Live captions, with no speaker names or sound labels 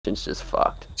It's just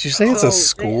fucked. Did you say it's a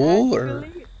school or?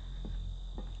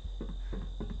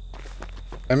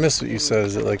 I missed what you said.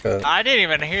 Is it like a? I didn't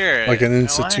even hear it. Like an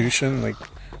institution? Like,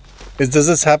 does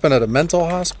this happen at a mental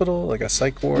hospital? Like a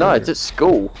psych ward? No, it's at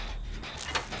school.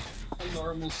 A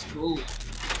normal school.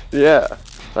 Yeah,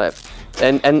 like,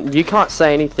 and you can't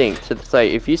say anything to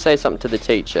say if you say something to the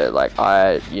teacher, like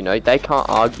you know, they can't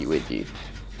argue with you.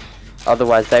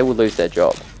 Otherwise, they will lose their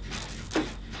job.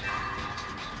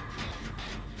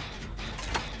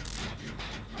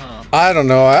 I don't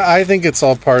know. I think it's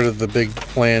all part of the big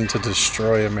plan to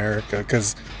destroy America.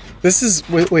 Because this is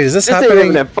wait, is this happening?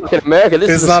 Isn't even fucking America.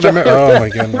 This is not America. Oh my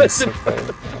goodness!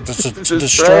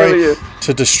 Okay.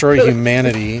 To destroy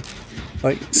humanity,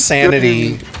 like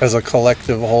sanity as a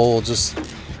collective whole. Just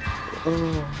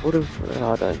what if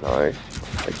I don't know.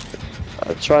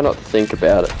 I try not to think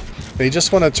about it. They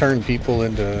just want to turn people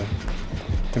into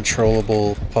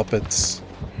controllable puppets.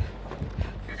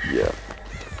 Yeah.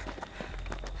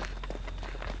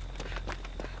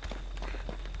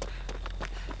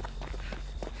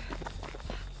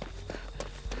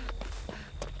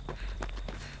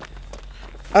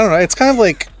 I don't know, it's kind of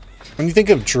like, when you think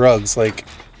of drugs, like,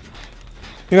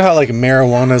 you know how like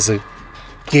marijuana is a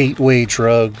gateway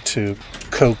drug to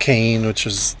cocaine, which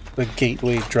is a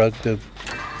gateway drug to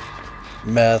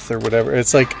meth or whatever.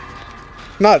 It's like,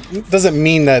 doesn't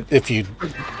mean that if you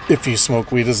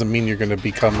smoke weed doesn't mean you're going to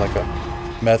become like a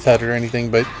meth head or anything,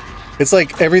 but it's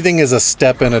like everything is a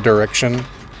step in a direction.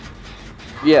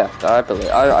 Yeah, I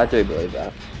do believe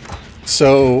that.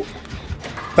 So,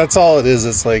 that's all it is.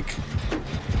 It's like,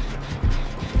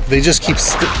 they just keep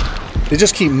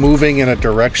moving in a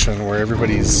direction where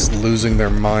everybody's losing their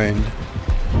mind,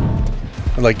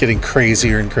 and like getting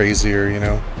crazier and crazier, you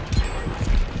know,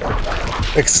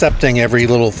 accepting every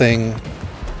little thing.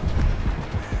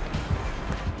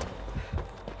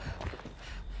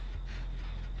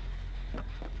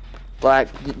 Like,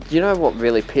 you know what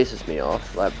really pisses me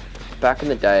off? Like, back in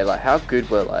the day, like, how good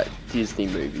were like Disney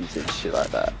movies and shit like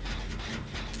that?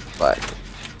 Like.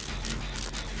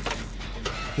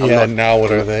 Yeah, now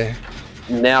what are they?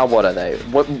 Now what are they?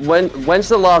 When's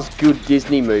the last good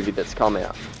Disney movie that's come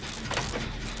out?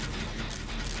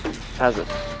 Hasn't.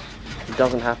 It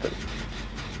doesn't happen.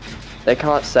 They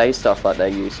can't say stuff like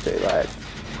they used to. Like,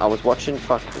 I was watching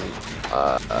fucking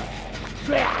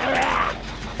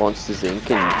Monsters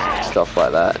Inc. and stuff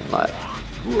like that, and like,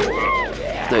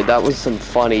 dude, that was some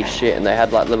funny shit, and they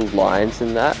had like little lines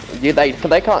in that. Yeah,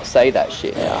 they can't say that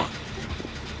shit now.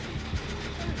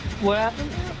 What happened?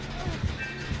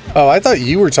 Oh, I thought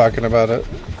you were talking about it.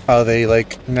 How they,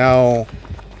 like, now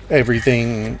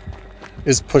everything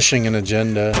is pushing an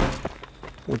agenda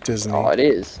with Disney. Oh, it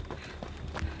is.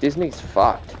 Disney's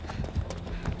fucked.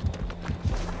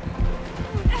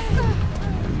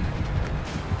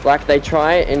 Like, they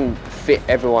try and fit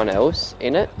everyone else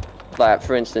in it. Like,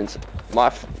 for instance,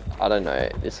 I don't know,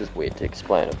 this is weird to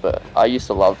explain it, but I used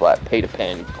to love, like, Peter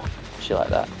Pan, shit like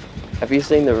that. Have you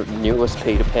seen the newest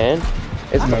Peter Pan?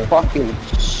 It's the fucking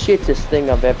shittest thing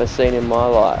I've ever seen in my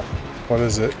life. What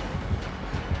is it?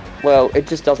 Well, it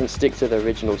just doesn't stick to the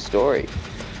original story.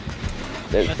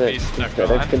 They've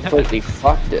completely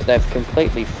fucked it. They've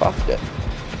completely fucked it.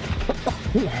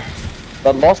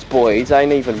 The Lost Boys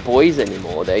ain't even boys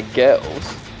anymore, they're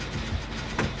girls.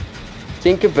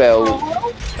 Tinkerbell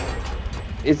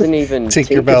isn't even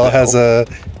Tinkerbell has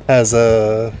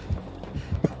a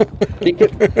it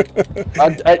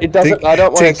doesn't. I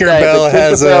don't want to say. Tinkerbell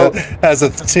has a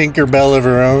Tinkerbell of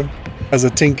her own. Has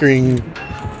a tinkering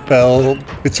bell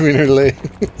between her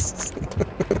legs.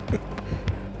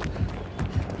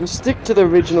 You stick to the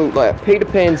original. Like, Peter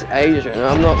Pan's Asian.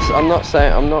 I'm not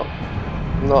saying. I'm not.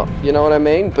 You know what I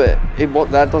mean? But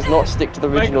that does not stick to the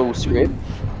original script.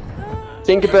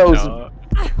 Tinkerbell's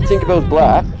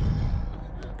black.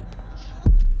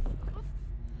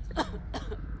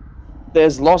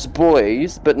 There's Lost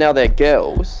Boys, but now they're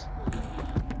girls.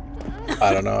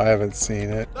 I don't know. I haven't seen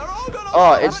it.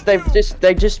 Oh,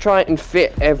 they just try and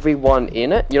fit everyone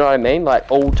in it. You know what I mean? Like,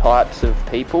 all types of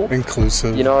people.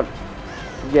 Inclusive. You know?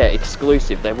 Yeah,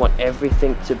 exclusive. They want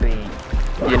everything to be.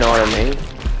 You know what I mean?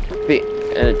 Fit,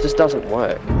 and it just doesn't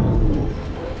work.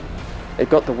 It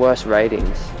got the worst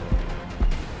ratings.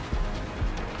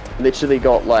 Literally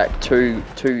got like two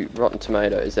Rotten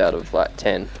Tomatoes out of like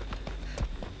 10.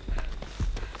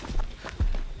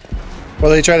 Well,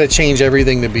 they try to change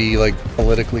everything to be, like,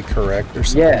 politically correct or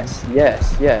something. Yes,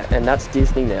 yeah, and that's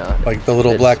Disney now. Like the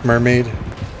Little Black Mermaid?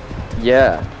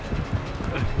 Yeah.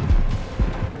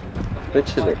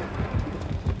 Literally.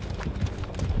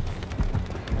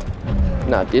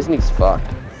 Nah, Disney's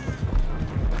fucked.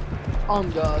 Oh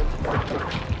God.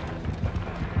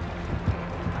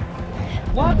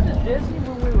 What happened to Disney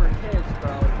when we were kids,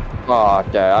 bro? Oh,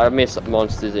 okay. I miss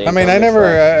Monsters Inc. I mean, I never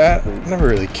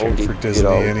really cared for Oldie, Disney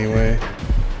old. anyway.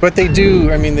 But they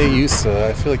do. I mean, they used to.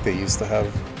 I feel like they used to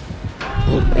have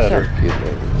better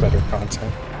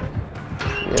content.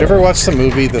 Yeah. Did you ever watch the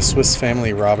movie The Swiss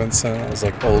Family Robinson? It was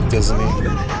like old Disney.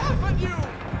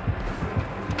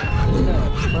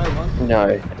 No,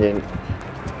 I didn't.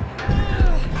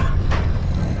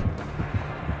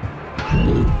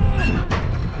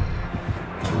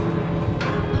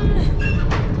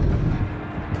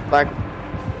 Like,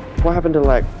 what happened to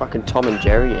like fucking Tom and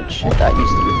Jerry and shit? That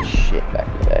used to be shit back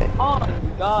in the day. Oh my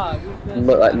god.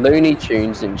 Look, like Looney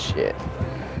Tunes and shit.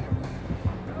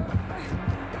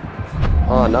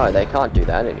 Oh no, they can't do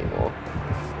that anymore.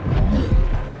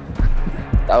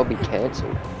 That would be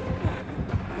cancelled.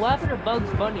 What happened to Bugs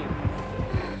Bunny?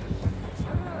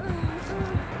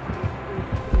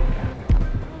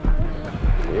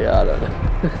 Yeah, I don't know.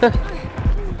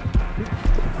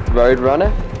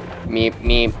 Roadrunner? Meep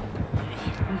meep.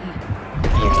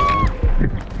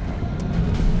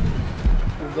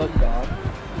 Good God.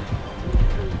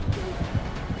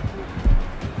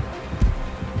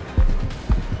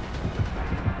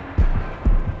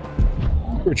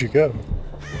 Where'd you go?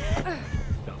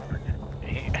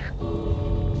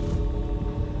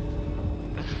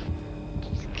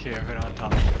 Just camping on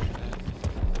top of it.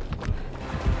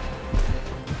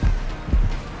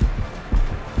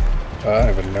 I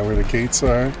don't even know where the gates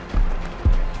are.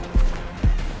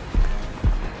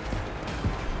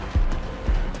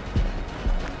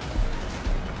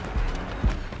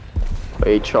 Are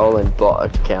you trolling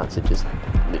bot accounts are just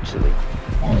literally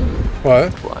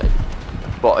What? blind.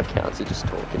 Bot accounts are just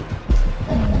talking.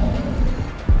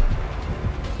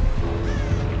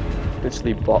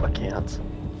 Literally bot accounts.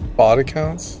 Bot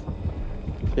accounts?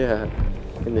 Yeah,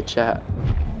 in the chat.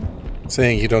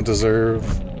 Saying you don't deserve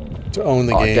to own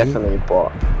the game. Definitely a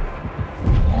bot.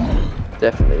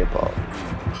 Definitely a bot.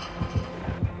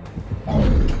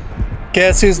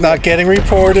 Guess who's not getting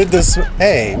reported this...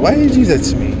 Hey, why did you do that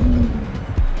to me?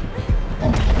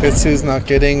 Guess who's not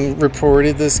getting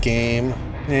reported this game?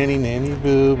 Nanny, nanny,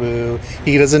 boo, boo.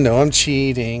 He doesn't know I'm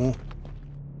cheating.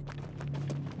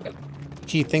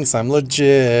 He thinks I'm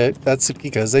legit. That's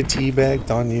because I teabagged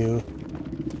on you.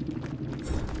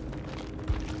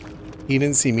 He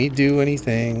didn't see me do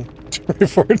anything to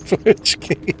report Twitch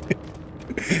game.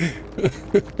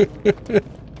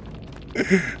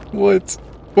 What?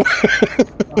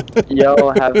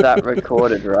 You'll have that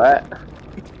recorded, right?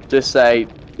 Just say,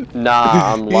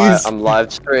 nah, I'm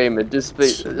live streaming. Just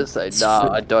say,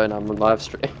 nah, I don't. I'm a live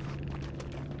stream.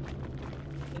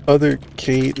 Other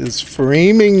Kate is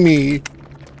framing me.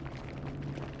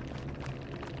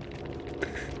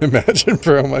 Imagine,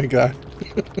 bro, my god.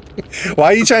 Why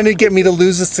are you trying to get me to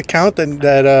lose this account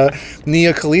that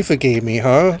Nia Khalifa gave me,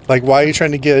 huh? Like, why are you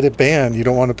trying to get it banned? You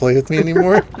don't want to play with me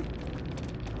anymore?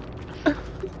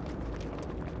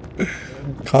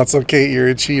 Console Kate, you're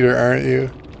a cheater, aren't you?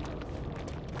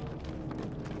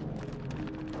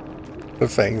 The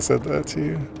Fang said that to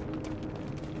you.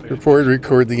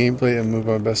 Record the gameplay and move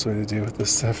on. Best way to deal with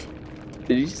this stuff.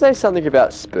 Did you say something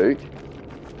about Spook?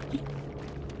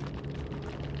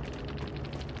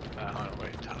 I don't know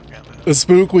what you're talking about. The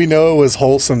Spook we know was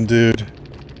wholesome, dude.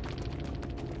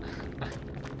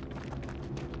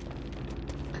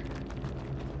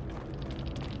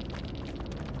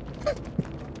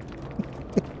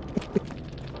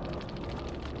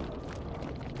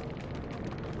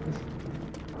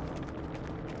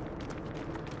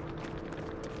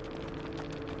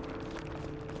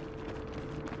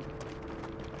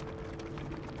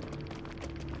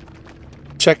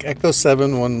 Check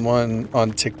Echo711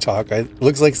 on TikTok.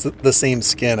 Looks like the same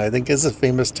skin. I think it's a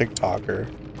famous TikToker.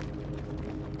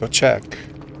 Go check.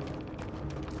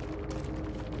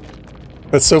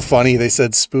 That's so funny. They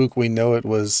said Spook. We know it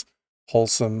was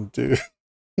wholesome, dude.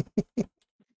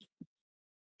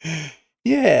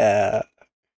 Yeah.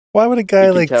 Why would a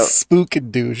guy like Spook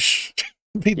and douche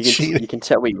be cheating? You can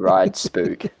tell we ride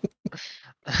Spook.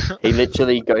 He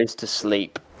literally goes to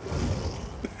sleep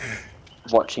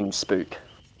watching Spook.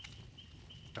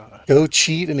 Go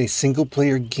cheat in a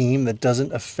single-player game that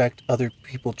doesn't affect other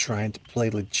people trying to play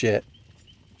legit.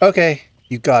 Okay,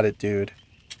 you got it, dude.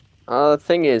 The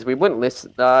thing is, we wouldn't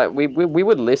listen. We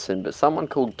would listen, but someone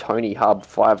called Tony Hub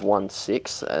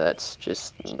 516. That's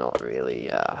just not really.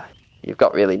 You've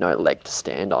got really no leg to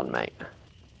stand on, mate.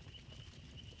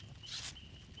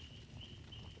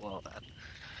 Well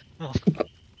then.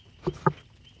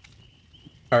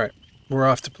 Alright, we're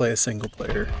off to play a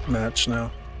single-player match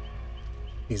now.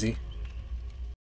 Easy.